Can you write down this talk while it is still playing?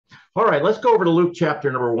All right, let's go over to Luke chapter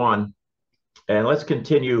number 1, and let's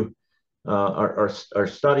continue our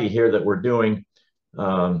study here that we're doing.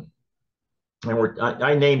 I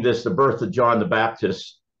named this the birth of John the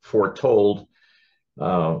Baptist foretold,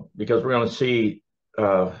 because we're going to see,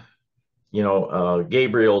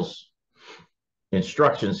 Gabriel's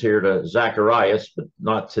instructions here to Zacharias, but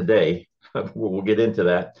not today. We'll get into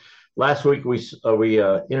that. Last week we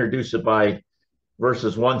introduced it by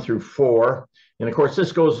verses 1 through 4. And of course,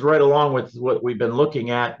 this goes right along with what we've been looking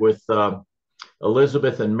at with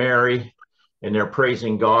Elizabeth and Mary, and they're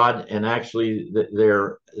praising God. And actually,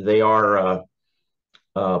 they are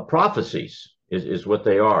prophecies, is what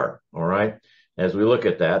they are. All right, as we look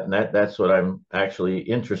at that, and that's what I'm actually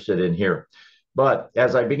interested in here. But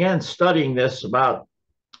as I began studying this about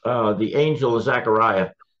the angel of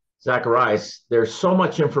Zacharias, there's so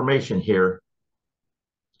much information here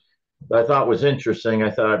that I thought was interesting. I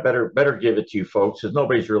thought I better give it to you folks, because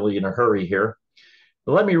nobody's really in a hurry here.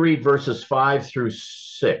 But let me read verses 5 through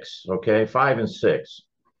 6, okay? 5 and 6.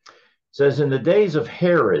 It says, in the days of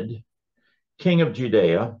Herod, king of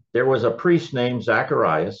Judea, there was a priest named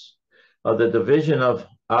Zacharias of the division of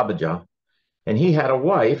Abijah, and he had a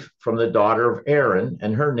wife from the daughter of Aaron,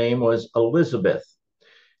 and her name was Elizabeth.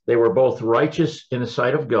 They were both righteous in the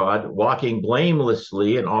sight of God, walking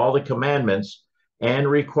blamelessly in all the commandments and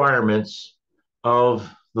requirements of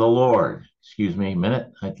the Lord. Excuse me a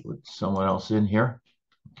minute. I let someone else in here.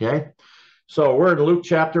 Okay. So we're in Luke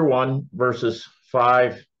chapter 1, verses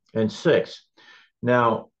 5 and 6.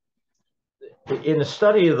 Now, in the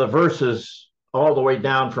study of the verses all the way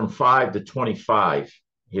down from 5 to 25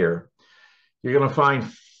 here, you're going to find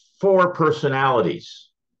 4 personalities.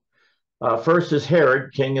 First is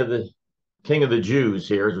Herod, king of the Jews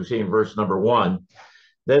here, as we see in verse number 1.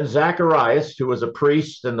 Then Zacharias, who was a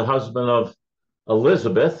priest and the husband of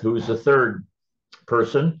Elizabeth, who's the third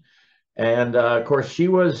person. And of course, she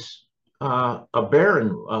was a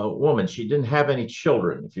barren woman. She didn't have any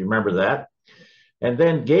children, if you remember that. And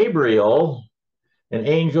then Gabriel, an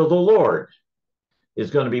angel of the Lord,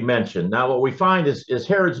 is going to be mentioned. Now, what we find is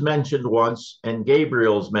Herod's mentioned once and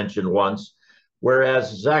Gabriel's mentioned once,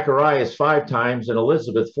 whereas Zacharias 5 times and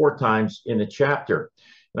Elizabeth 4 times in the chapter.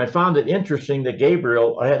 And I found it interesting that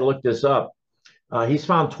Gabriel, I had to look this up, he's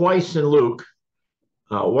found twice in Luke,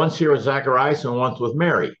 once here with Zacharias and once with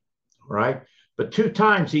Mary, right? But 2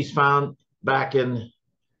 times he's found back in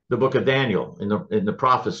the book of Daniel, in the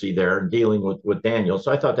prophecy there, and dealing with Daniel.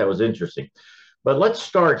 So I thought that was interesting. But let's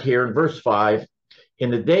start here in verse 5.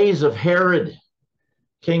 In the days of Herod,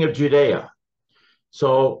 king of Judea.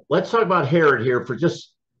 So let's talk about Herod here for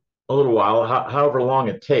just a little while, however long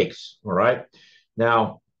it takes, all right?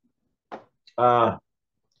 Now,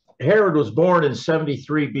 Herod was born in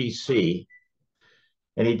 73 BC,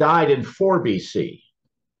 and he died in 4 BC,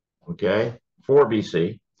 okay? 4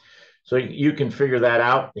 BC. So you can figure that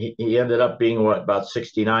out. He ended up being, what, about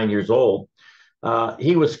 69 years old.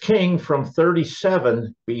 He was king from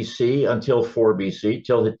 37 BC until 4 BC,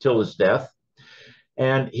 till his death.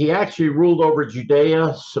 And he actually ruled over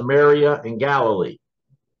Judea, Samaria, and Galilee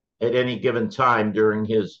at any given time during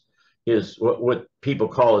his what people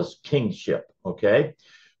call his kingship, okay?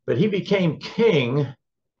 But he became king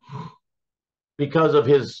because of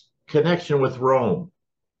his connection with Rome,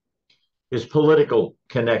 his political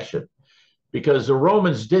connection, because the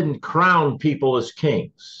Romans didn't crown people as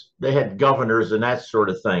kings. They had governors and that sort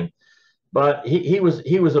of thing. But he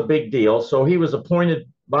was a big deal. So he was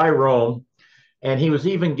appointed by Rome, and he was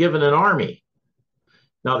even given an army.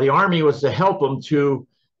 Now, the army was to help him to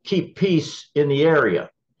keep peace in the area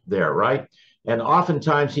there, right? And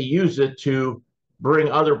oftentimes he used it to bring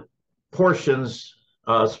other portions,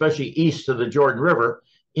 especially east of the Jordan River,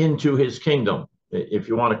 into his kingdom, if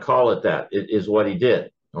you want to call it that, is what he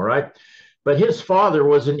did, all right? But his father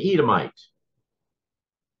was an Edomite.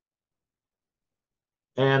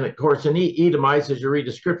 And of course, an Edomites, as you read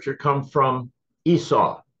the scripture, come from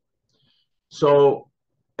Esau. So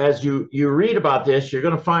as you read about this, you're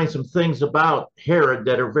going to find some things about Herod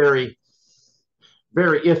that are very,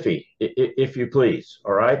 very iffy, if you please,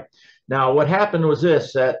 all right? Now, what happened was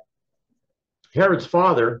this, that Herod's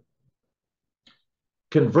father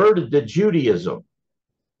converted to Judaism,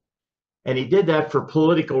 and he did that for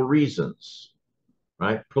political reasons,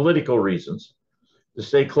 right? Political reasons, to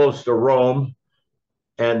stay close to Rome,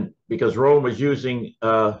 and because Rome was using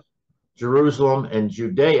Jerusalem and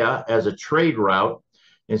Judea as a trade route,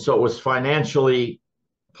 and so it was financially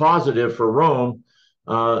positive for Rome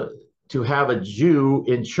to have a Jew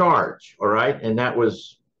in charge, all right? And that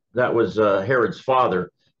was Herod's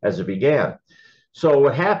father as it began. So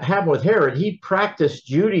what happened with Herod, he practiced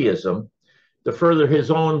Judaism to further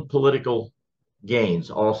his own political gains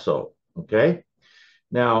also. Okay.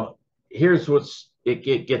 Now, here's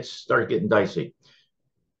it gets start getting dicey.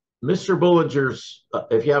 Mr. Bullinger's,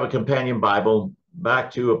 if you have a companion Bible,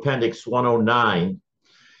 back to Appendix 109,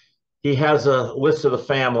 he has a list of the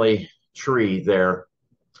family tree there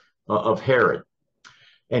of Herod.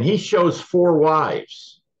 And he shows 4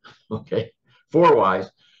 wives, okay, 4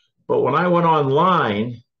 wives. But when I went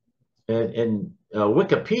online, and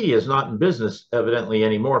Wikipedia is not in business evidently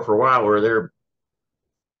anymore for a while, where they're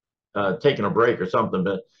taking a break or something,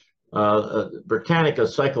 but Britannica,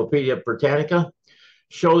 Encyclopedia Britannica,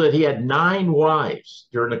 show that he had 9 wives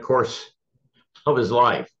during the course of his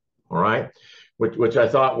life, all right, which I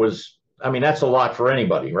thought was, I mean, that's a lot for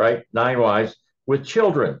anybody, right? 9 wives with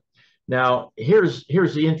children. Now, here's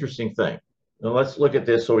the interesting thing. Now, let's look at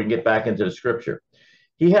this so we can get back into the scripture.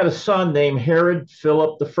 He had a son named Herod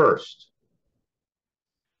Philip I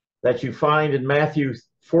that you find in Matthew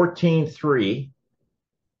 14:3.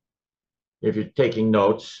 If you're taking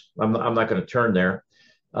notes, I'm not going to turn there.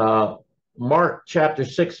 Mark chapter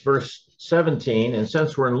 6, verse 17. And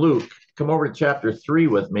since we're in Luke, come over to chapter 3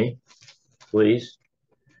 with me, please.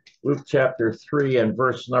 Luke chapter 3 and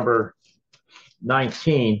verse number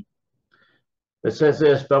 19. It says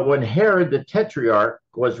this, but when Herod the Tetrarch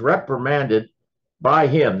was reprimanded by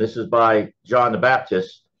him, this is by John the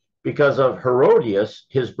Baptist, because of Herodias,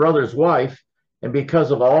 his brother's wife, and because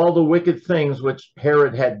of all the wicked things which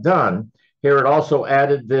Herod had done, Herod also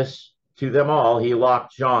added this to them all. He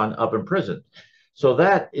locked John up in prison. So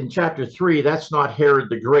that in chapter 3, that's not Herod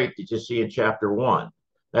the Great that you see in chapter 1.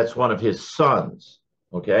 That's one of his sons.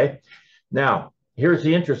 Okay. Now, here's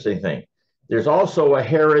the interesting thing. There's also a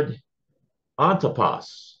Herod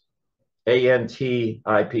Antipas,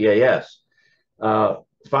 Antipas,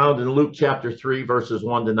 found in Luke chapter 3, verses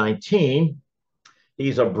 1 to 19.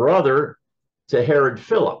 He's a brother to Herod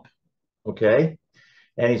Philip. Okay.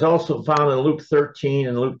 And he's also found in Luke 13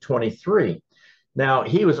 and Luke 23. Now,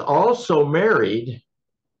 he was also married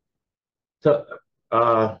to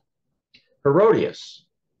Herodias.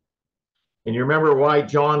 And you remember why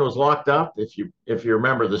John was locked up? If you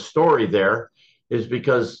remember the story there, is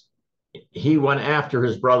because he went after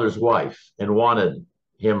his brother's wife and wanted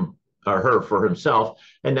him or her for himself.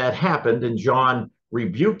 And that happened, and John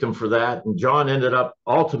rebuked him for that. And John ended up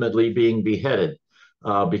ultimately being beheaded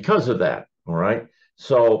because of that. All right.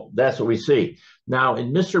 So that's what we see. Now,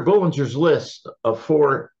 in Mr. Bullinger's list of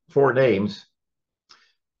four names,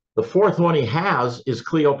 the 4th one he has is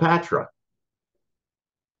Cleopatra.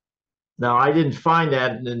 Now, I didn't find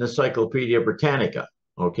that in the Encyclopedia Britannica,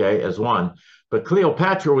 okay, as one. But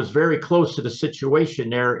Cleopatra was very close to the situation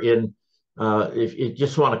there in, if you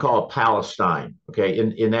just want to call it Palestine, okay,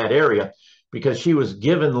 in that area, because she was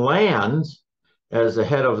given land as the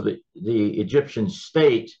head of the Egyptian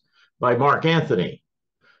state by Mark Antony.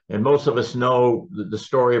 And most of us know the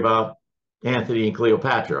story about Antony and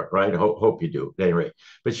Cleopatra, right? Hope you do, at any rate.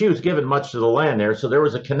 But she was given much of the land there, so there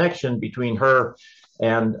was a connection between her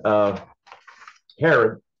and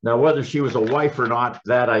Herod. Now, whether she was a wife or not,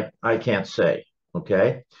 that I can't say,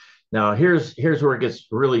 okay? Now, here's where it gets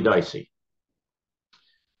really dicey.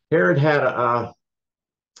 Herod had, I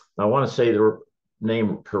want to say the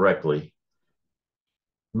name correctly,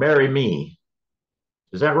 Marry Me.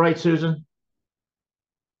 Is that right, Susan?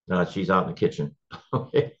 No, she's out in the kitchen.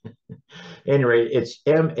 Okay. Anyway, it's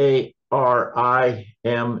Mariame. All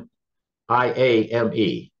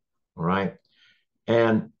right.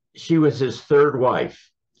 And she was his 3rd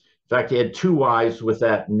wife. In fact, he had 2 wives with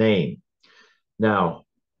that name. Now,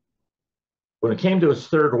 when it came to his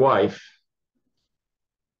 3rd wife,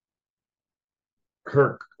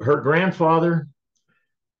 her grandfather,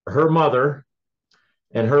 her mother,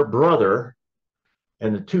 and her brother,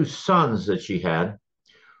 and the 2 sons that she had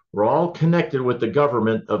were all connected with the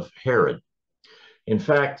government of Herod. In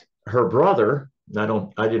fact, her brother,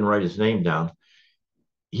 I didn't write his name down,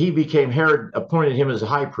 Herod appointed him as a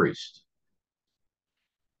high priest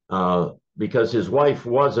because his wife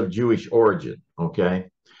was of Jewish origin, okay?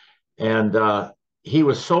 And he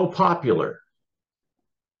was so popular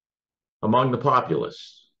among the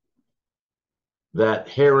populace that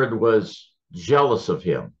Herod was jealous of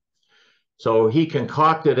him. So he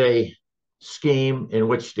concocted a scheme in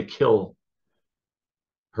which to kill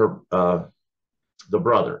her, the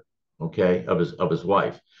brother, okay, of his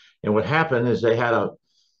wife. And what happened is they had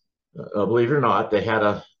believe it or not, they had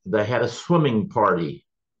a swimming party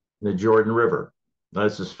in the Jordan River. Now,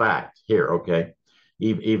 this is fact here, okay?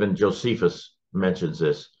 Even Josephus mentions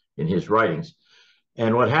this in his writings.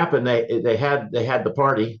 And what happened, they had the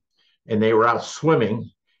party, and they were out swimming.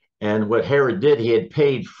 And what Herod did, he had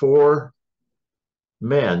paid 4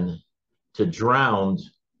 men to drown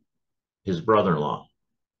his brother-in-law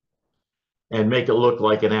and make it look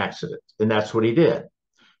like an accident. And that's what he did.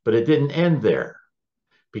 But it didn't end there,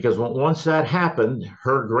 because once that happened,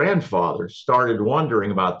 her grandfather started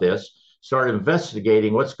wondering about this, started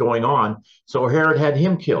investigating what's going on. So Herod had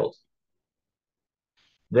him killed.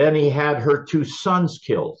 Then he had her 2 sons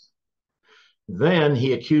killed. Then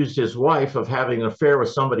he accused his wife of having an affair with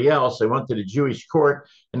somebody else. They went to the Jewish court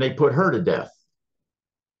and they put her to death.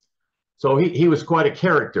 So he was quite a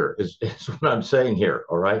character, is what I'm saying here,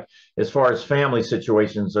 all right, as far as family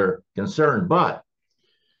situations are concerned. But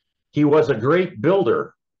he was a great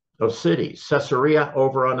builder of cities. Caesarea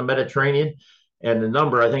over on the Mediterranean, and the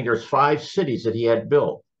number, I think there's 5 cities that he had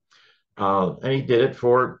built. And he did it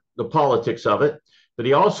for the politics of it. But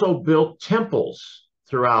he also built temples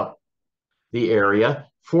throughout the area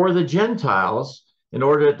for the Gentiles in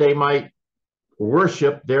order that they might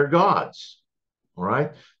worship their gods. All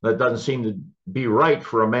right, that doesn't seem to be right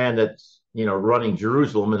for a man that's, you know, running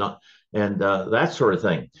Jerusalem and that sort of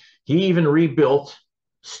thing. He even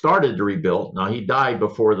started to rebuild. Now he died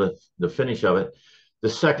before the finish of it, the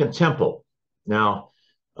second temple. Now,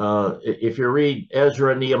 if you read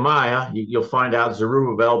Ezra and Nehemiah, you'll find out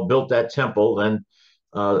Zerubbabel built that temple. Then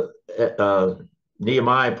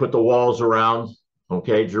Nehemiah put the walls around,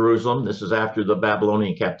 okay, Jerusalem. This is after the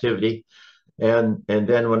Babylonian captivity. And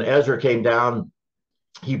then when Ezra came down,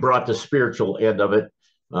 he brought the spiritual end of it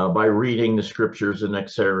by reading the scriptures and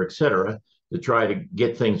et cetera, to try to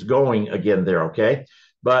get things going again there, okay?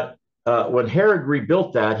 But when Herod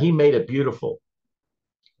rebuilt that, he made it beautiful,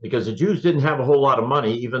 because the Jews didn't have a whole lot of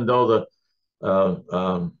money, even though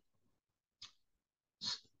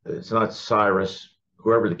it's not Cyrus,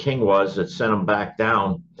 whoever the king was that sent him back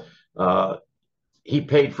down, he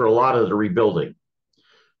paid for a lot of the rebuilding,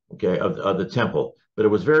 okay, of the temple, but it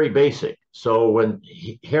was very basic. So when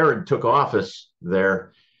Herod took office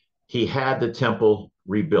there, he had the temple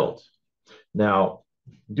rebuilt. Now,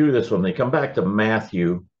 do this when they come back to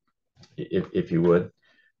Matthew, if you would.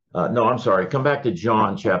 No, I'm sorry. Come back to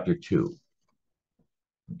John chapter 2.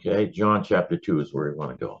 Okay, John chapter 2 is where we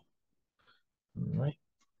want to go. All right.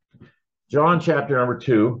 John chapter number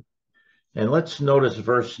 2, and let's notice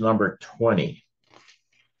verse number 20.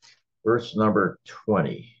 Verse number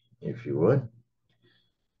 20, if you would.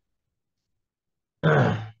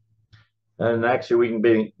 And actually, we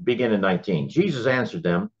can begin in 19. Jesus answered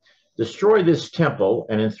them, "Destroy this temple,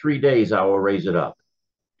 and in 3 days I will raise it up."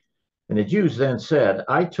 And the Jews then said,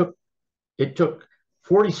 it took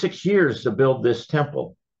 46 years to build this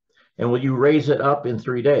temple, and will you raise it up in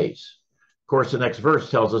 3 days? Of course, the next verse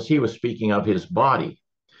tells us he was speaking of his body.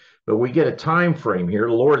 But we get a time frame here.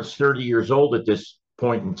 The Lord is 30 years old at this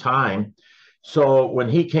point in time. So when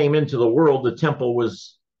he came into the world, the temple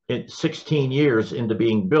was 16 years into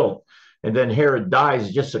being built. And then Herod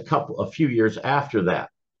dies just a few years after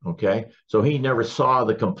that. Okay, so he never saw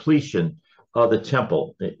the completion of the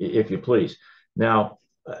temple, if you please. Now,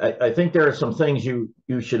 I think there are some things you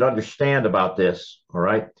should understand about this, all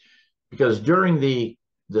right? Because during the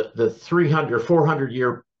 300, 400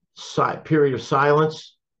 year period of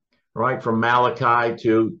silence, right, from Malachi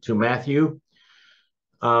to Matthew,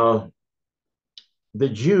 the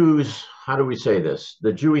Jews, how do we say this?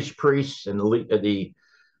 The Jewish priests and the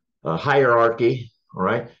hierarchy, all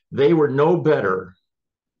right, they were no better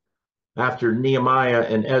after Nehemiah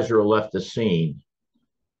and Ezra left the scene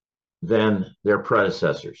than their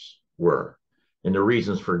predecessors were, and the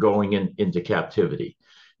reasons for going into captivity.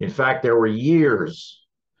 In fact, there were years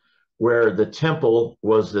where the temple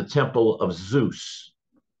was the temple of Zeus.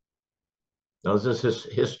 Now, this is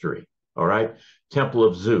history, all right? Temple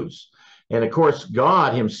of Zeus. And of course,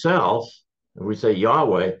 God himself, we say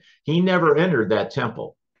Yahweh, he never entered that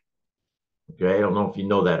temple. Okay, I don't know if you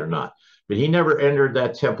know that or not, but he never entered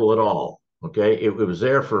that temple at all. Okay, it was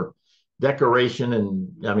there for decoration,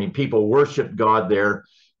 and I mean, people worshiped God there,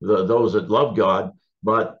 those that loved God,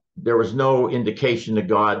 but there was no indication that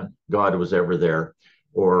God was ever there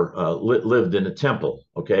or lived in a temple.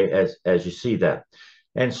 Okay, as you see that.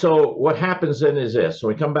 And so what happens then is this. So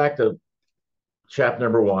we come back to chapter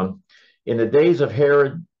number 1. In the days of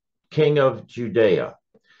Herod, king of Judea.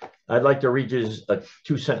 I'd like to read you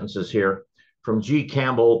 2 sentences here from G.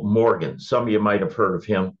 Campbell Morgan. Some of you might have heard of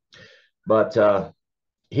him, but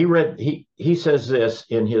he says this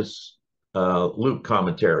in his Luke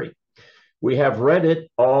commentary. "We have read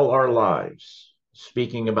it all our lives,"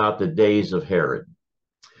 speaking about the days of Herod,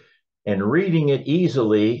 "and reading it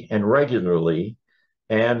easily and regularly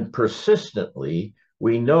and persistently,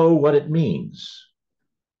 we know what it means."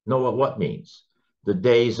 Know what means? The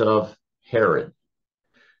days of Herod.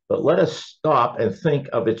 But let us stop and think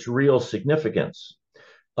of its real significance,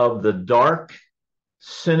 of the dark,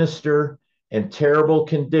 sinister, and terrible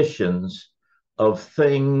conditions of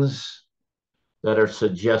things that are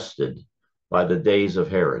suggested by the days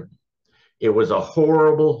of Herod. It was a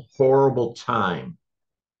horrible, horrible time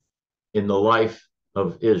in the life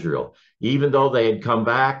of Israel. Even though they had come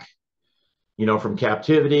back, from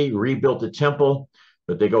captivity, rebuilt the temple,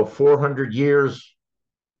 but they go 400 years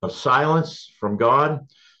of silence from God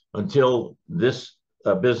until this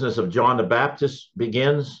business of John the Baptist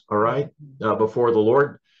begins, all right, before the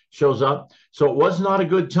Lord shows up. So it was not a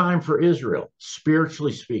good time for Israel,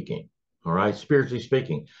 spiritually speaking, all right, spiritually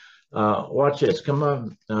speaking. Watch this. Come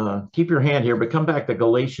on, keep your hand here, but come back to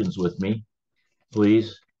Galatians with me,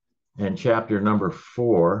 please, and chapter number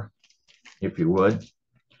 4, if you would.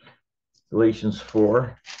 Galatians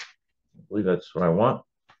 4. I believe that's what I want.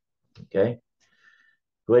 Okay.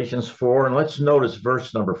 Galatians 4, and let's notice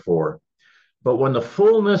verse number 4. But when the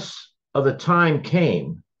fullness of the time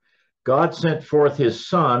came, God sent forth his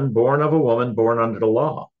Son, born of a woman, born under the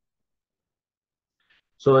law,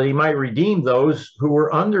 so that he might redeem those who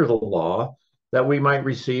were under the law, that we might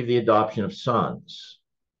receive the adoption of sons.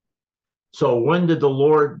 So when did the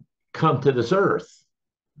Lord come to this earth?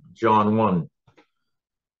 John 1,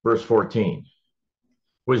 verse 14.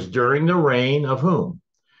 Was during the reign of whom?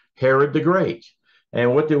 Herod the Great.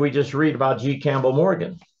 And what did we just read about G. Campbell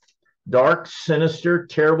Morgan? Dark, sinister,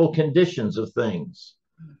 terrible conditions of things.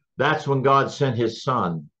 That's when God sent his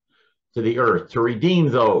Son to the earth to redeem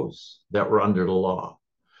those that were under the law.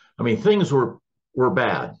 I mean, things were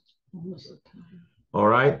bad. All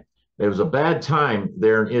right? There was a bad time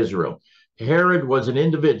there in Israel. Herod was an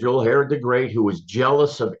individual, Herod the Great, who was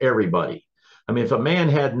jealous of everybody. I mean, if a man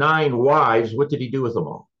had 9 wives, what did he do with them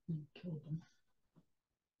all?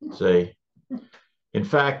 Say, in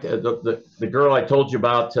fact, the girl I told you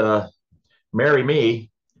about, marry me,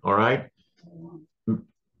 all right?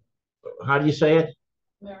 How do you say it?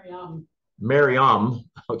 Miriam. Miriam.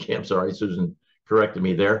 Okay, I'm sorry, Susan corrected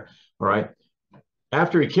me there. All right.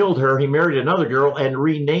 After he killed her, he married another girl and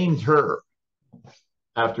renamed her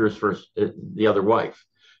after his first, the other wife.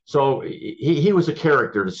 So he was a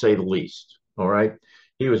character, to say the least. All right.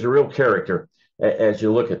 He was a real character as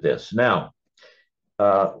you look at this. Now,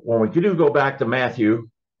 when we do go back to Matthew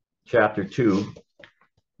chapter 2,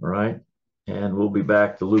 all right, and we'll be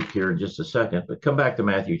back to Luke here in just a second, but come back to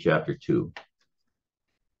Matthew chapter 2.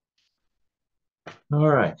 All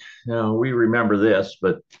right. Now, we remember this,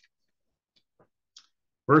 but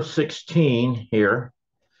verse 16 here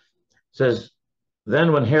says,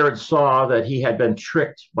 then when Herod saw that he had been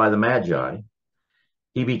tricked by the Magi,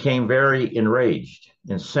 he became very enraged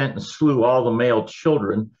and sent and slew all the male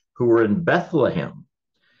children who were in Bethlehem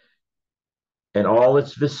and all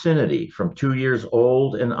its vicinity, from 2 years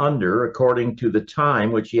old and under, according to the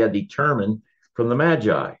time which he had determined from the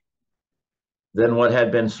Magi. Then what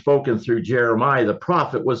had been spoken through Jeremiah the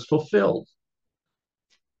prophet was fulfilled.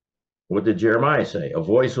 What did Jeremiah say? A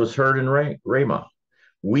voice was heard in Ramah,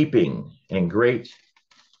 weeping and great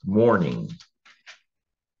mourning.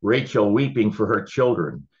 Rachel weeping for her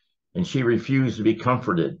children, and she refused to be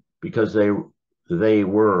comforted because they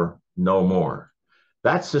were no more.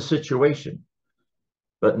 That's the situation.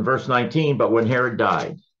 But in verse 19, but when Herod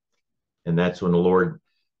died, and that's when the Lord,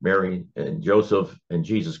 Mary, and Joseph and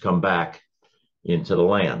Jesus come back into the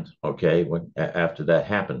land, okay, after that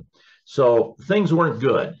happened. So things weren't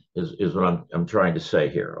good, is what I'm trying to say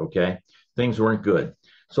here, okay? Things weren't good.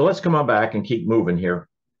 So let's come on back and keep moving here,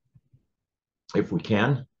 if we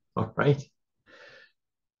can, all right?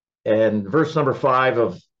 And verse number 5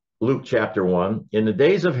 of Luke chapter 1, in the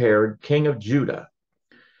days of Herod, king of Judah,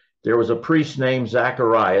 there was a priest named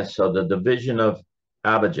Zecharias of the division of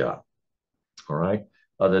Abijah, all right?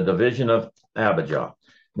 Of the division of Abijah.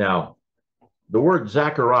 Now, the word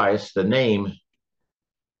Zacharias, the name,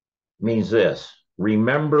 means this: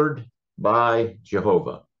 remembered by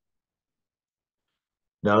Jehovah.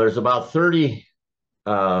 Now, there's about 30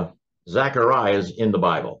 Zacharias in the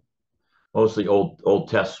Bible, mostly Old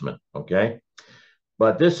Testament, okay?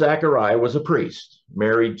 But this Zechariah was a priest,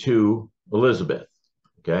 married to Elizabeth,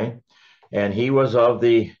 okay? And he was of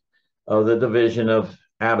the division of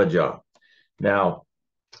Abijah. Now,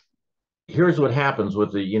 here's what happens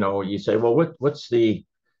with the, you say, well, what's the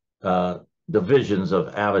divisions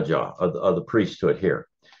of Abijah, of the priesthood here?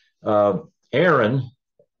 Aaron,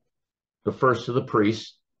 the first of the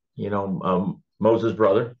priests, Moses'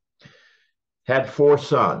 brother, had 4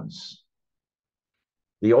 sons.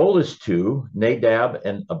 The oldest 2, Nadab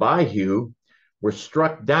and Abihu, were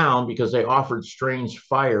struck down because they offered strange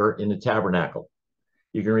fire in the tabernacle.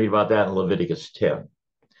 You can read about that in Leviticus 10.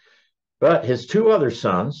 But his two other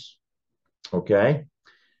sons, okay,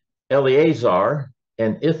 Eleazar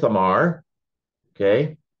and Ithamar,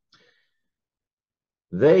 okay,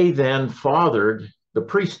 they then fathered the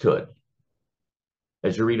priesthood,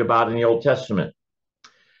 as you read about in the Old Testament.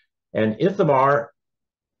 And Ithamar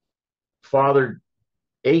fathered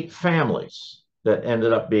 8 families that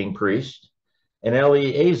ended up being priests. And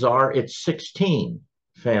Eleazar, it's 16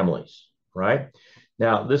 families, right?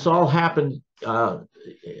 Now, this all happened,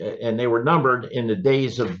 and they were numbered in the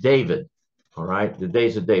days of David, all right? The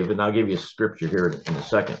days of David. And I'll give you a scripture here in a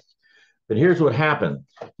second. But here's what happened.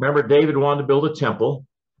 Remember, David wanted to build a temple,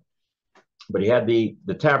 but he had the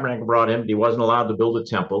tabernacle brought in, but he wasn't allowed to build a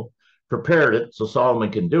temple, prepared it so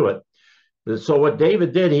Solomon can do it. So what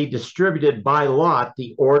David did, he distributed by lot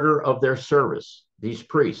the order of their service, these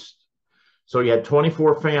priests. So you had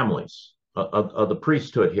 24 families of the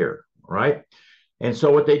priesthood here, right? And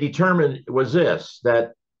so what they determined was this,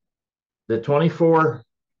 that the 24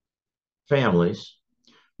 families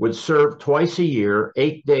would serve twice a year,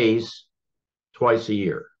 8 days, twice a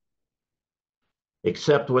year,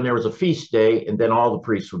 except when there was a feast day, and then all the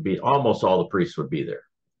priests would be, almost all the priests would be there.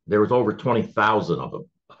 There was over 20,000 of them.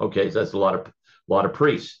 Okay, so that's a lot of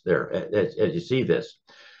priests there, as you see this.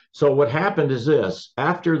 So what happened is this: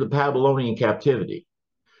 after the Babylonian captivity,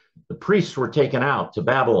 the priests were taken out to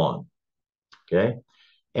Babylon, okay?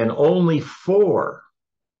 And only 4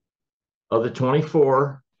 of the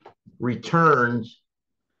 24 returned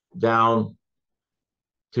down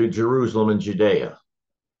to Jerusalem and Judea.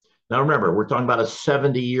 Now remember, we're talking about a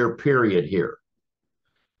 70-year period here.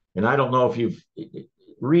 And I don't know if you've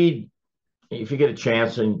if you get a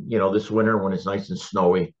chance, and this winter when it's nice and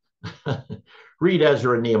snowy, read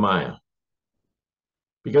Ezra and Nehemiah,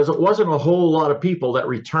 because it wasn't a whole lot of people that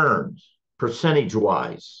returned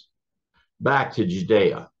percentage-wise back to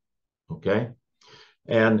Judea, okay?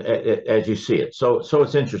 And as you see it, so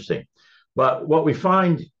it's interesting. But what we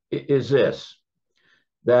find is this,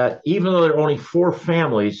 that even though there are only 4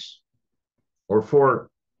 families, or 4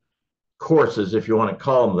 courses, if you want to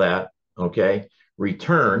call them that, okay,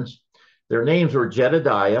 returns, their names were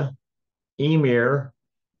Jedediah, Emir,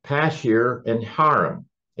 Pashur, and Harim,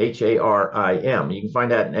 Harim. You can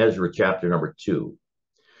find that in Ezra chapter number 2.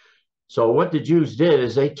 So what the Jews did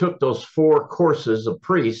is they took those 4 courses of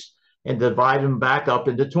priests and divided them back up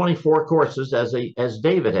into 24 courses as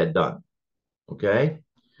David had done, okay,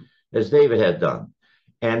 as David had done.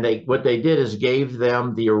 And what they did is gave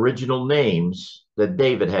them the original names that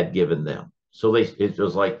David had given them. So it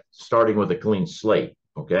was like starting with a clean slate,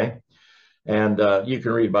 okay? And you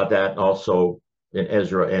can read about that also in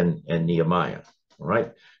Ezra and Nehemiah, all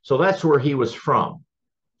right? So that's where he was from.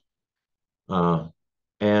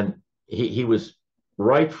 And he was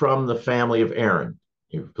right from the family of Aaron,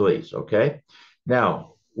 if you please, okay?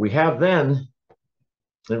 Now, we have then,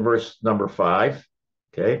 in verse number 5,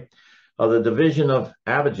 okay, of the division of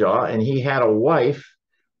Abijah, and he had a wife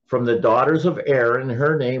from the daughters of Aaron.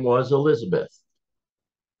 Her name was Elizabeth.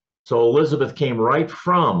 So Elizabeth came right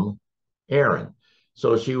from Aaron.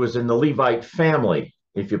 So she was in the Levite family,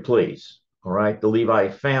 if you please. All right, the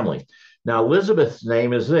Levite family. Now, Elizabeth's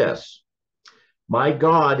name is this: my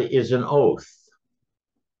God is an oath.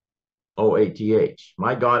 O-A-T-H.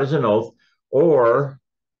 My God is an oath, or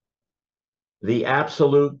the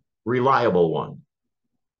absolute reliable one.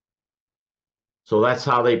 So that's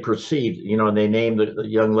how they perceived, and they named the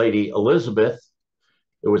young lady Elizabeth.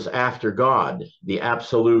 It was after God, the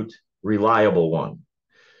absolute reliable one.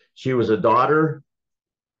 She was a daughter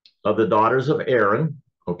of the daughters of Aaron,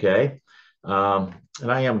 okay? And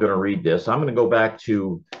I am going to read this. I'm going to go back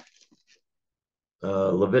to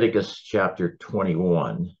Leviticus chapter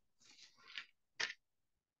 21.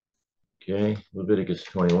 Okay, Leviticus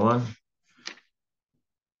 21.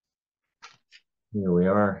 Here we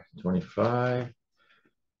are, 25,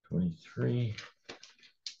 23.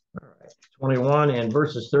 All right, 21 and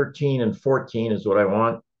verses 13 and 14 is what I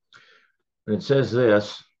want. And it says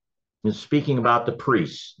this, it's speaking about the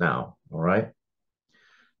priests now, all right?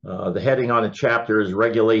 The heading on the chapter is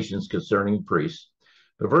regulations concerning priests.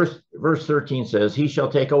 But verse 13 says, he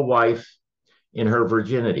shall take a wife in her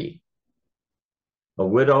virginity, a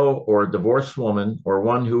widow or a divorced woman, or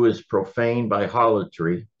one who is profaned by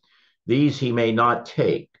harlotry. These he may not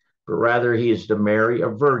take, but rather he is to marry a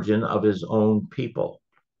virgin of his own people.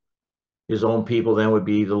 His own people then would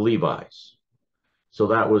be the Levites. So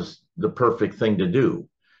that was the perfect thing to do.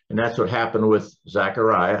 And that's what happened with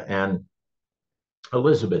Zechariah and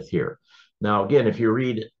Elizabeth here. Now, again, if you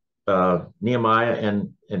read Nehemiah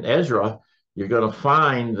and Ezra, you're going to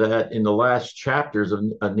find that in the last chapters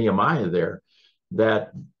of Nehemiah there,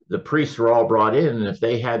 that the priests were all brought in, and if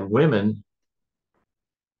they had women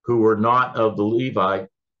who were not of the Levite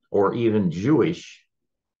or even Jewish,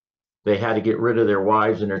 they had to get rid of their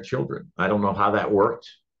wives and their children. I don't know how that worked.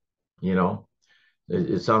 You know,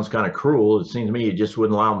 it sounds kind of cruel. It seems to me you just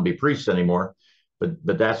wouldn't allow them to be priests anymore, but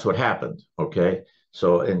that's what happened. Okay,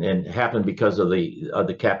 so and it happened because of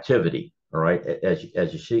the captivity. All right, as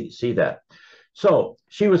you see that. So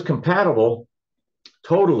she was compatible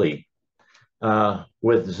totally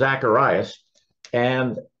with Zacharias,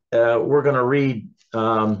 and we're going to read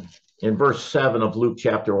in verse 7 of Luke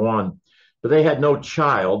chapter 1. But they had no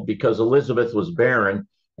child because Elizabeth was barren,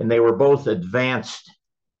 and they were both advanced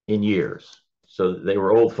in years. So they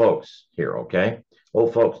were old folks here, okay?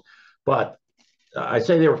 Old folks. But I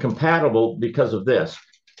say they were compatible because of this.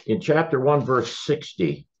 In chapter 1, verse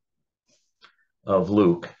 60 of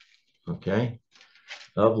Luke, okay,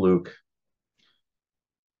 of Luke,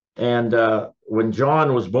 and when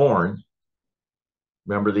John was born,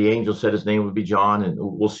 remember the angel said his name would be John, and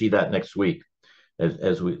we'll see that next week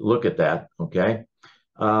as we look at that, okay?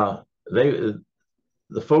 The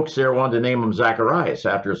folks there wanted to name him Zacharias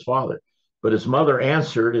after his father, but his mother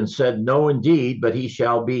answered and said, "No, indeed, but he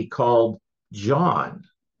shall be called John."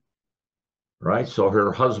 Right? So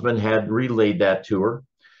her husband had relayed that to her,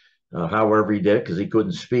 however he did it, because he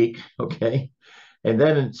couldn't speak, okay? And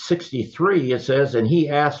then in 63, it says, and he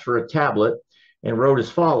asked for a tablet and wrote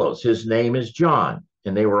as follows, "His name is John."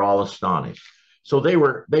 And they were all astonished. So they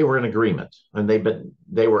were in agreement, and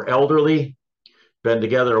they were elderly, been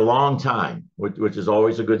together a long time, which is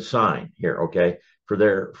always a good sign here, okay, for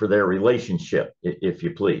their relationship, if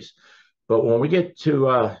you please. But when we get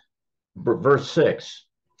to verse 6,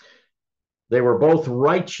 they were both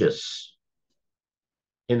righteous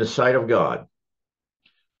in the sight of God,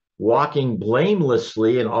 walking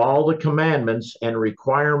blamelessly in all the commandments and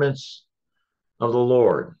requirements of the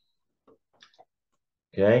Lord.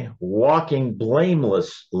 Okay, walking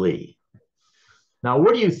blamelessly. Now,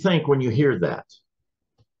 what do you think when you hear that?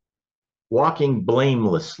 Walking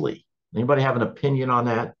blamelessly. Anybody have an opinion on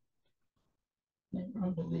that?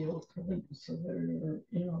 Under the old covenant, so they're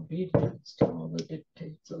in obedience to all the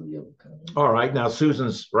dictates of the old covenant. All right, now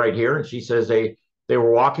Susan's right here, and she says they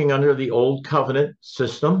were walking under the old covenant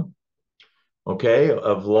system, okay,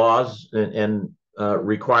 of laws and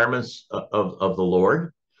requirements of the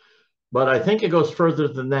Lord. But I think it goes further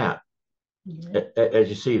than that. As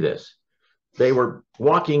you see this, they were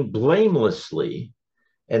walking blamelessly,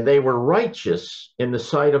 and they were righteous in the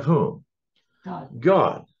sight of whom?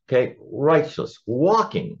 God. Okay, righteous,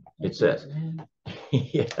 walking, it says.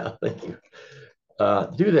 Yeah, thank you.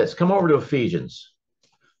 Do this. Come over to Ephesians.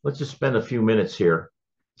 Let's just spend a few minutes here.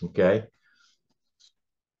 Okay.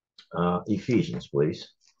 Ephesians, please.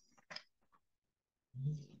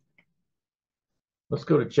 Let's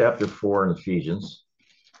go to chapter 4 in Ephesians.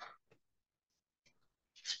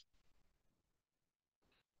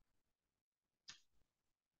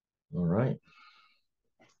 All right.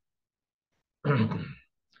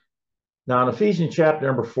 Now, in Ephesians chapter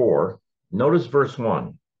number 4, notice verse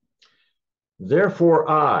 1. Therefore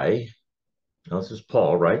I, now this is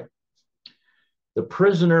Paul, right? The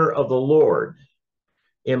prisoner of the Lord,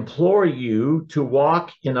 implore you to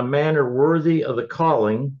walk in a manner worthy of the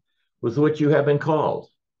calling with which you have been called.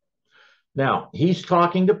 Now, he's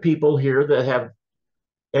talking to people here that have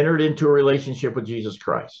entered into a relationship with Jesus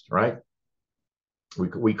Christ, right?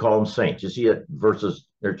 We call them saints. You see it verses,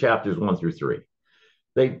 their chapters 1 through 3.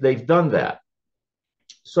 They've done that.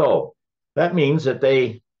 So that means that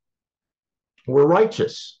they were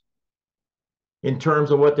righteous in terms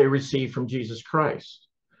of what they received from Jesus Christ.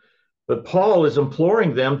 But Paul is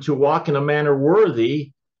imploring them to walk in a manner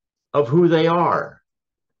worthy of who they are.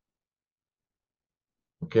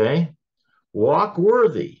 Okay? Walk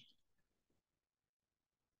worthy.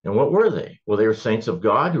 And what were they? Well, they were saints of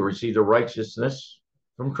God who received the righteousness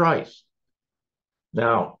from Christ.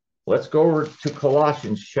 Now, let's go over to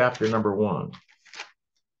Colossians chapter number 1.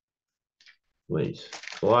 Please.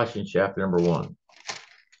 Colossians chapter number 1.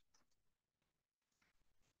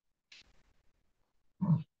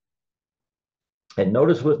 And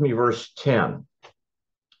notice with me verse 10.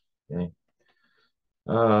 Okay.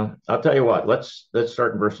 I'll tell you what, let's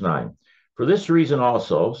start in verse 9. For this reason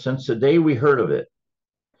also, since the day we heard of it.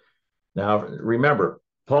 Now, remember,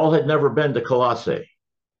 Paul had never been to Colossae.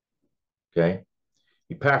 Okay.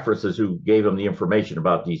 Epaphras is who gave him the information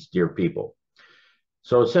about these dear people.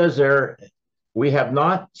 So it says there, we have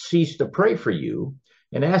not ceased to pray for you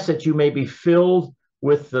and ask that you may be filled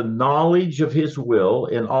with the knowledge of his will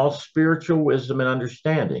in all spiritual wisdom and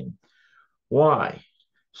understanding. Why?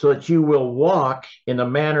 So that you will walk in a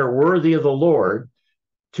manner worthy of the Lord,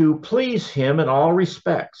 to please him in all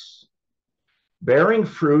respects, bearing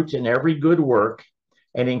fruit in every good work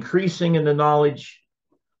and increasing in the knowledge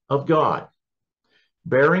of God.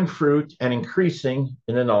 Bearing fruit and increasing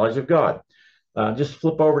in the knowledge of God. Just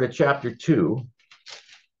flip over to chapter 2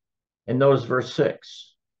 and notice verse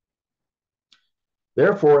 6.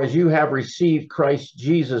 Therefore, as you have received Christ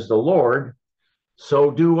Jesus the Lord, so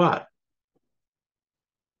do what?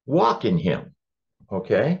 Walk in him.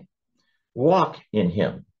 Okay? Walk in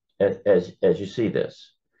him as you see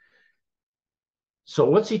this. So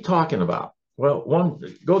what's he talking about? Well,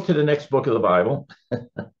 go to the next book of the Bible,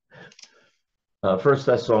 1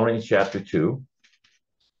 Thessalonians chapter 2.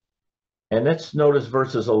 And let's notice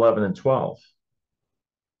verses 11 and 12.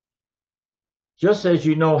 Just as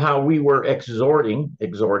you know how we were exhorting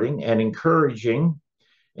and encouraging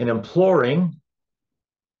and imploring,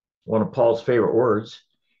 one of Paul's favorite words,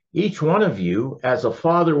 each one of you as a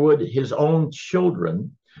father would his own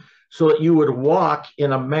children, so that you would walk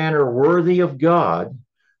in a manner worthy of God,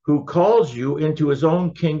 who calls you into his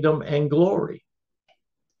own kingdom and glory.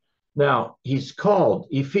 Now, he's called,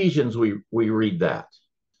 Ephesians, we read that.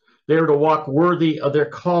 They're to walk worthy of their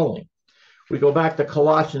calling. We go back to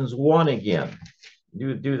Colossians 1 again.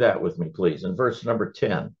 Do that with me, please, in verse number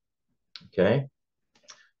 10. Okay?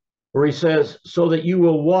 Where he says, so that you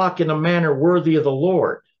will walk in a manner worthy of the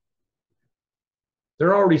Lord.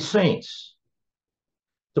 They're already saints.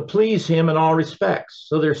 To please him in all respects.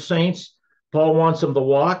 So they're saints. Paul wants them to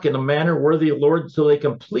walk in a manner worthy of the Lord so they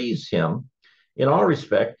can please him in all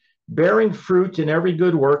respect, bearing fruit in every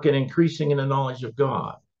good work and increasing in the knowledge of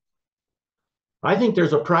God. I think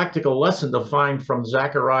there's a practical lesson to find from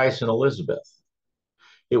Zecharias and Elizabeth.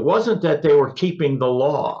 It wasn't that they were keeping the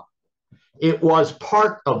law. It was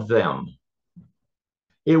part of them.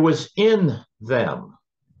 It was in them.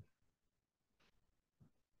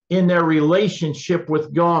 In their relationship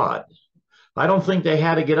with God. I don't think they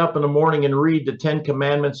had to get up in the morning and read the 10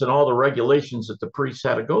 Commandments and all the regulations that the priests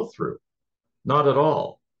had to go through. Not at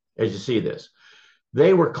all, as you see this.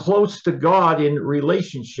 They were close to God in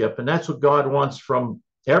relationship, and that's what God wants from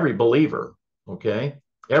every believer, okay?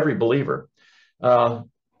 Every believer.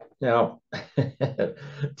 Now,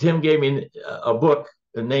 Tim gave me a book.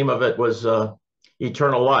 The name of it was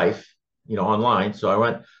Eternal Life, online. So I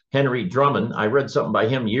went, Henry Drummond. I read something by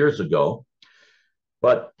him years ago.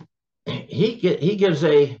 But he gives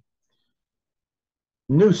a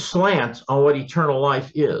new slant on what eternal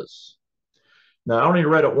life is. Now, I only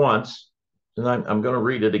read it once, and I'm going to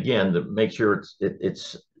read it again to make sure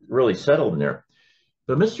it's really settled in there.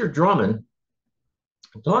 But Mr. Drummond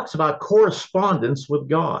talks about correspondence with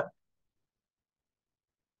God.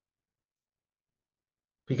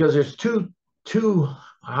 Because there's two,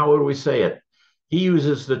 how would we say it? He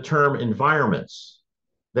uses the term environments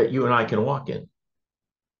that you and I can walk in.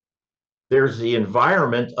 There's the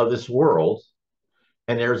environment of this world,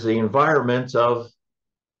 and there's the environment of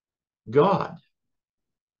God.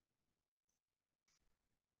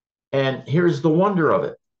 And here's the wonder of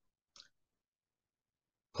it.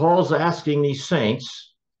 Paul's asking these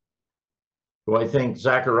saints, who I think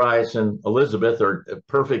Zacharias and Elizabeth are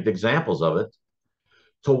perfect examples of it,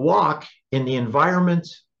 to walk in the environment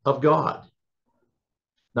of God.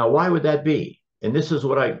 Now, why would that be? And this is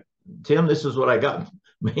what Tim, this is what I got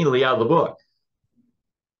mainly out of the book.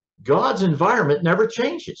 God's environment never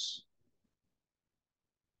changes.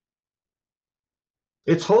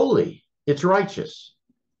 It's holy. It's righteous.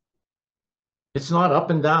 It's not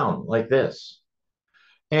up and down like this.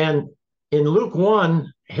 And in Luke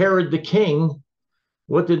 1, Herod the king,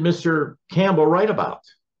 what did Mr. Campbell write about?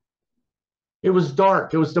 It was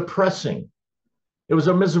dark. It was depressing. It was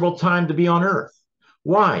a miserable time to be on earth.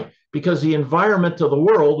 Why? Because the environment of the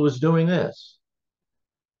world was doing this.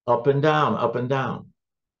 Up and down, up and down.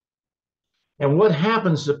 And what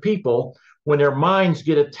happens to people when their minds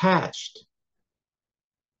get attached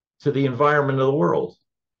to the environment of the world?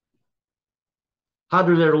 How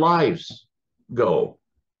do their lives go?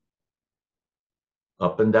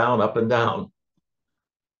 Up and down, up and down.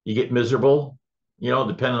 You get miserable,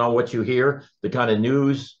 depending on what you hear, the kind of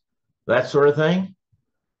news, that sort of thing.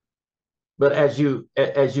 But as you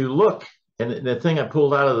look, and the thing I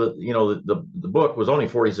pulled out of the book was only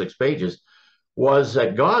 46 pages, was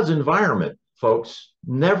that God's environment, folks,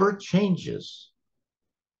 never changes.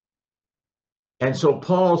 And so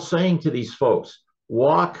Paul's saying to these folks,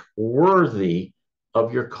 walk worthy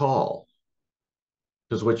of your call.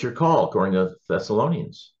 Because what's your call, according to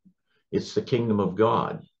Thessalonians? It's the kingdom of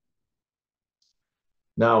God.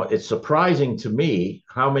 Now, it's surprising to me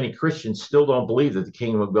how many Christians still don't believe that the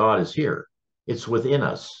kingdom of God is here. It's within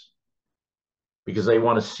us because they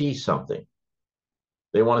want to see something.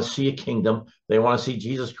 They want to see a kingdom. They want to see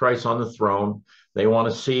Jesus Christ on the throne. They want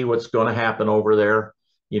to see what's going to happen over there,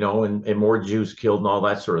 and more Jews killed and all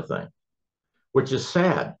that sort of thing, which is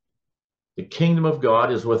sad. The kingdom of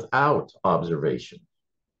God is without observation.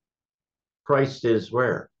 Christ is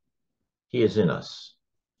where? He is in us.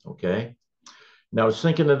 Okay? Now, I was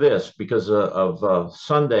thinking of this because of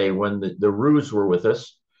Sunday when the Roos were with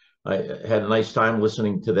us. I had a nice time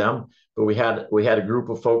listening to them, but we had a group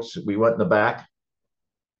of folks. We went in the back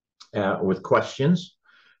with questions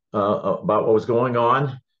about what was going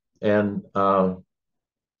on, and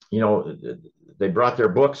they brought their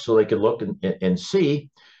books so they could look and see.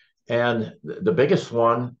 And the biggest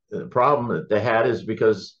one, the problem that they had is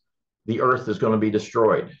because the earth is going to be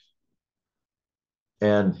destroyed.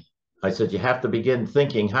 And I said, you have to begin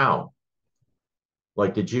thinking how,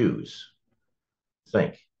 like the Jews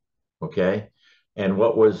think, okay? And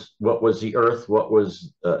what was the earth? What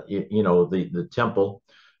was the temple,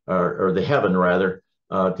 or the heaven rather,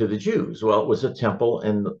 to the Jews? Well, it was a temple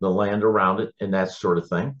and the land around it and that sort of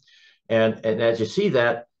thing. And as you see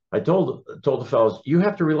that, I told the fellows, you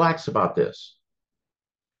have to relax about this,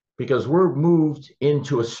 because we're moved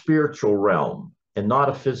into a spiritual realm and not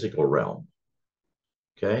a physical realm.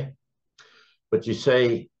 Okay? But you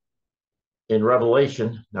say in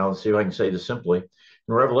Revelation, now let's see if I can say this simply.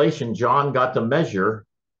 In Revelation, John got to measure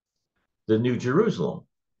the New Jerusalem.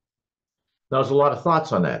 Now, there's a lot of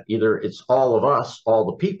thoughts on that. Either it's all of us, all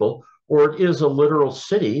the people, or it is a literal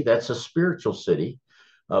city that's a spiritual city.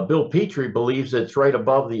 Bill Petrie believes it's right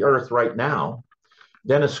above the earth right now.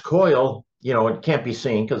 Dennis Coyle, it can't be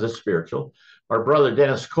seen because it's spiritual. Our brother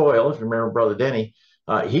Dennis Coyle, if you remember Brother Denny,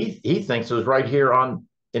 he thinks it was right here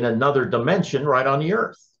in another dimension, right on the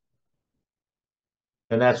earth.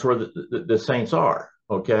 And that's where the saints are,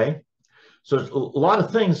 okay? So there's a lot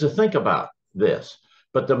of things to think about this.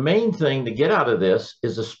 But the main thing to get out of this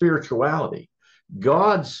is the spirituality.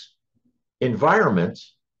 God's environment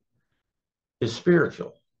is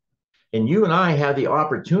spiritual. And you and I have the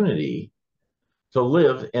opportunity to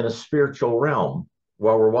live in a spiritual realm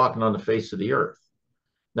while we're walking on the face of the earth.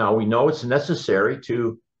 Now, we know it's necessary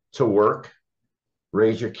to work,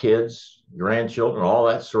 raise your kids, grandchildren, all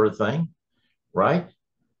that sort of thing, right?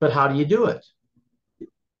 But how do you do it?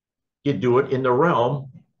 You do it in the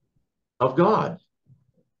realm of God.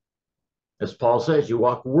 As Paul says, you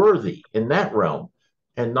walk worthy in that realm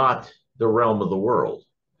and not the realm of the world.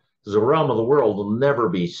 Because the realm of the world will never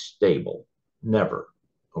be stable. Never.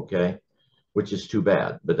 Okay? Which is too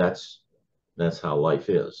bad, but that's how life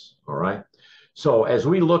is. All right? So as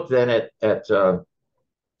we look then at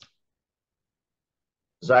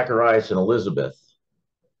Zacharias and Elizabeth,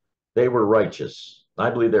 they were righteous. I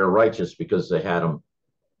believe they were righteous because they had them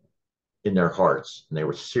in their hearts, and they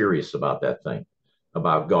were serious about that thing,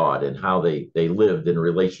 about God and how they lived in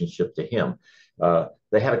relationship to him.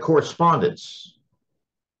 They had a correspondence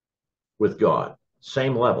with God,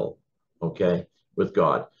 same level, okay, with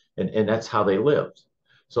God. And that's how they lived.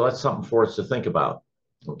 So that's something for us to think about,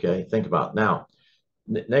 okay? Think about. Now,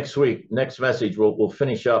 next week, next message, we'll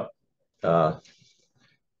finish up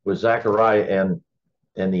with Zechariah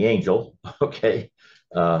and the angel, okay,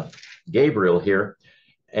 Gabriel here.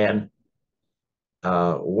 And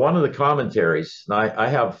one of the commentaries, and I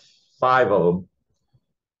have 5 of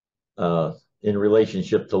them in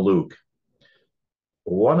relationship to Luke.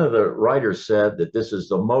 One of the writers said that this is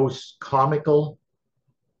the most comical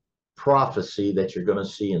prophecy that you're going to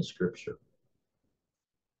see in Scripture.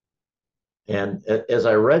 And as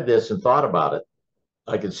I read this and thought about it,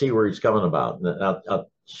 I could see where he's coming about. And I'll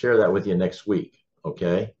share that with you next week,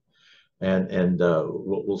 okay? And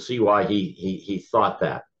we'll see why he thought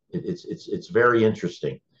that. It's very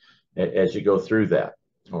interesting as you go through that,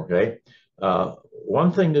 okay?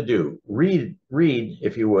 One thing to do, read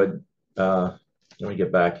if you would. Let me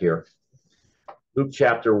get back here. Luke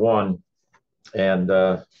chapter 1, and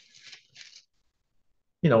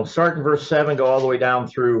start in verse 7, go all the way down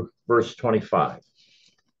through verse 25.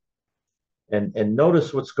 And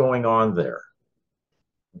notice what's going on there.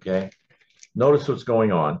 Okay? Notice what's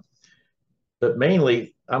going on. But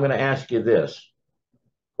mainly, I'm going to ask you this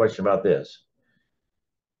question about this.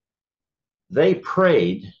 They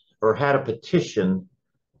prayed or had a petition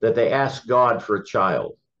that they asked God for a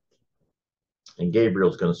child. And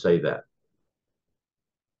Gabriel's going to say that.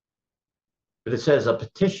 But it says a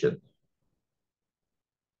petition.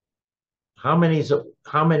 How many is a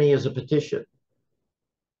petition? Is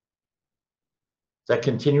that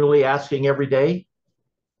continually asking every day?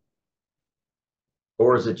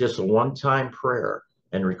 Or is it just a one-time prayer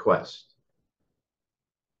and request?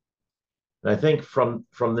 And I think from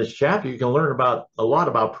this chapter, you can learn a lot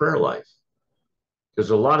about prayer life. There's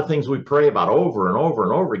a lot of things we pray about over and over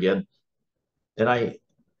and over again. And I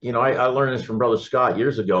learned this from Brother Scott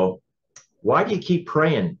years ago. Why do you keep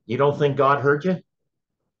praying? You don't think God heard you?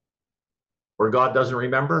 Or God doesn't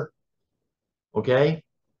remember? Okay?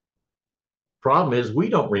 Problem is, we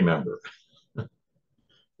don't remember,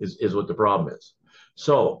 is what the problem is.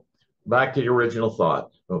 So, back to the original thought,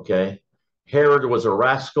 okay? Herod was a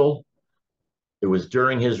rascal. It was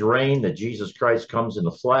during his reign that Jesus Christ comes in the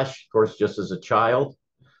flesh, of course, just as a child,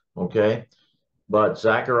 okay? But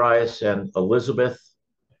Zacharias and Elizabeth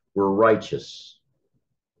were righteous,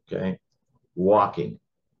 okay? Walking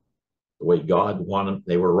the way God wanted.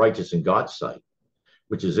 They were righteous in God's sight,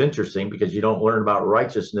 which is interesting because you don't learn about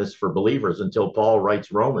righteousness for believers until Paul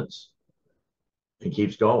writes Romans and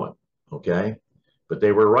keeps going, okay? But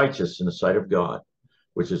they were righteous in the sight of God,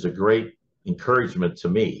 which is a great encouragement to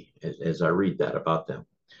me as I read that about them.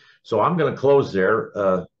 So I'm going to close there.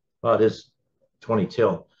 It is 20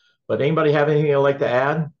 till. But anybody have anything they'd like to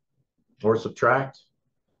add or subtract?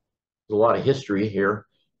 There's a lot of history here.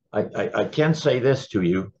 I can say this to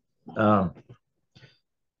you. I've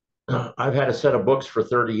had a set of books for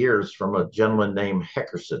 30 years from a gentleman named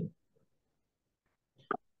Heckerson.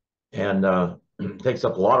 And it takes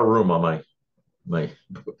up a lot of room on my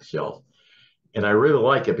bookshelf. And I really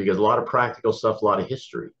like it because a lot of practical stuff, a lot of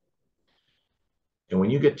history. And when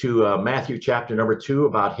you get to Matthew chapter number 2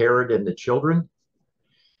 about Herod and the children,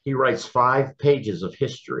 he writes 5 pages of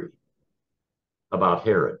history about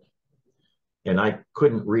Herod. And I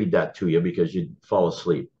couldn't read that to you because you'd fall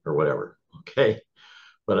asleep or whatever. Okay.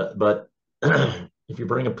 But if you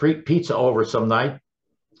bring a pizza over some night,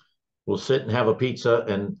 we'll sit and have a pizza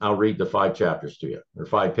and I'll read the 5 chapters to you, or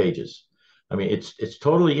 5 pages. I mean, it's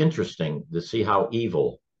totally interesting to see how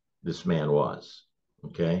evil this man was.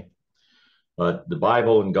 Okay. But the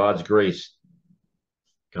Bible and God's grace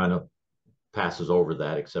kind of passes over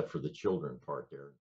that, except for the children part there.